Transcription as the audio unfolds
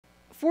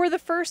For the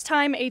first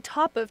time, a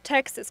Top of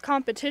Texas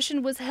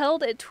competition was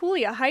held at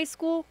Tulia High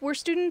School, where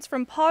students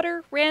from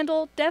Potter,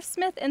 Randall, Deaf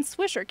Smith, and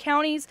Swisher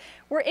counties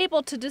were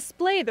able to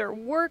display their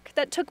work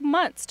that took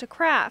months to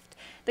craft.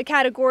 The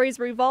categories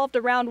revolved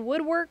around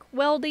woodwork,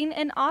 welding,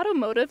 and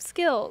automotive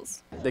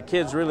skills. The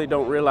kids really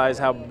don't realize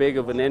how big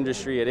of an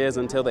industry it is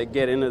until they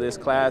get into this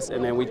class,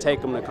 and then we take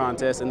them to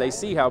contests and they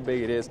see how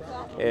big it is,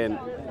 and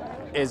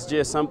it's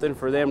just something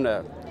for them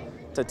to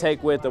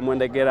take with them when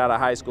they get out of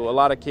high school. A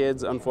lot of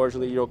kids,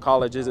 unfortunately,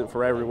 college isn't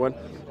for everyone.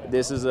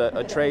 This is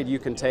a trade you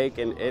can take,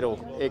 and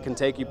it can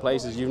take you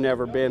places you've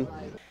never been.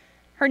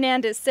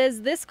 Hernandez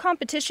says this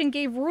competition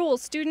gave rural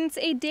students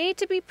a day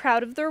to be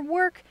proud of their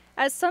work,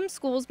 as some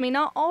schools may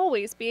not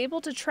always be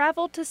able to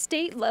travel to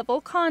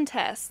state-level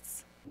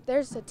contests.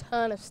 There's a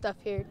ton of stuff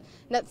here.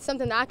 That's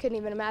something that I couldn't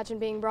even imagine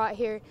being brought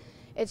here.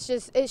 It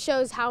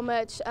shows how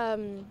much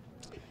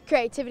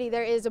creativity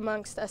there is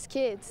amongst us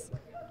kids.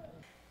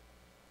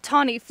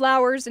 Tawny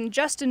Flowers and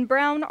Justin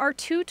Brown are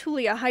two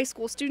Tulia High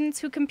School students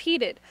who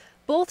competed.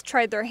 Both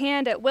tried their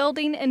hand at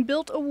welding and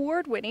built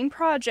award-winning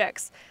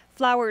projects.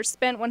 Flowers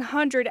spent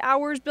 100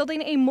 hours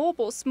building a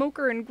mobile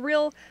smoker and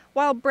grill,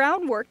 while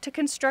Brown worked to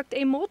construct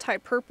a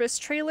multi-purpose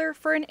trailer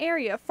for an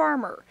area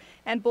farmer.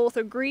 And both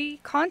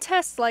agree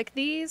contests like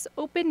these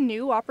open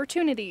new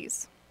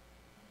opportunities.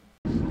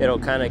 It'll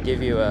kind of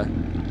give you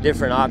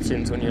different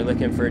options when you're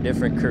looking for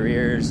different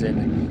careers,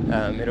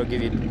 and it'll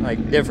give you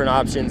different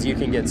options. You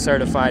can get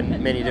certified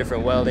in many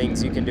different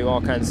weldings. You can do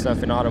all kinds of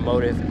stuff in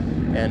automotive,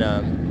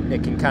 and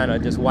it can kind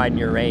of just widen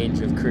your range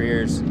of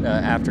careers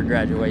after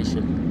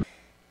graduation.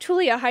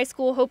 Tulia High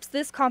School hopes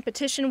this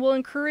competition will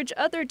encourage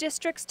other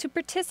districts to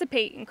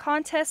participate in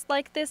contests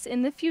like this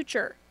in the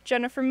future.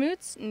 Jennifer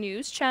Moots,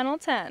 News Channel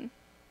 10.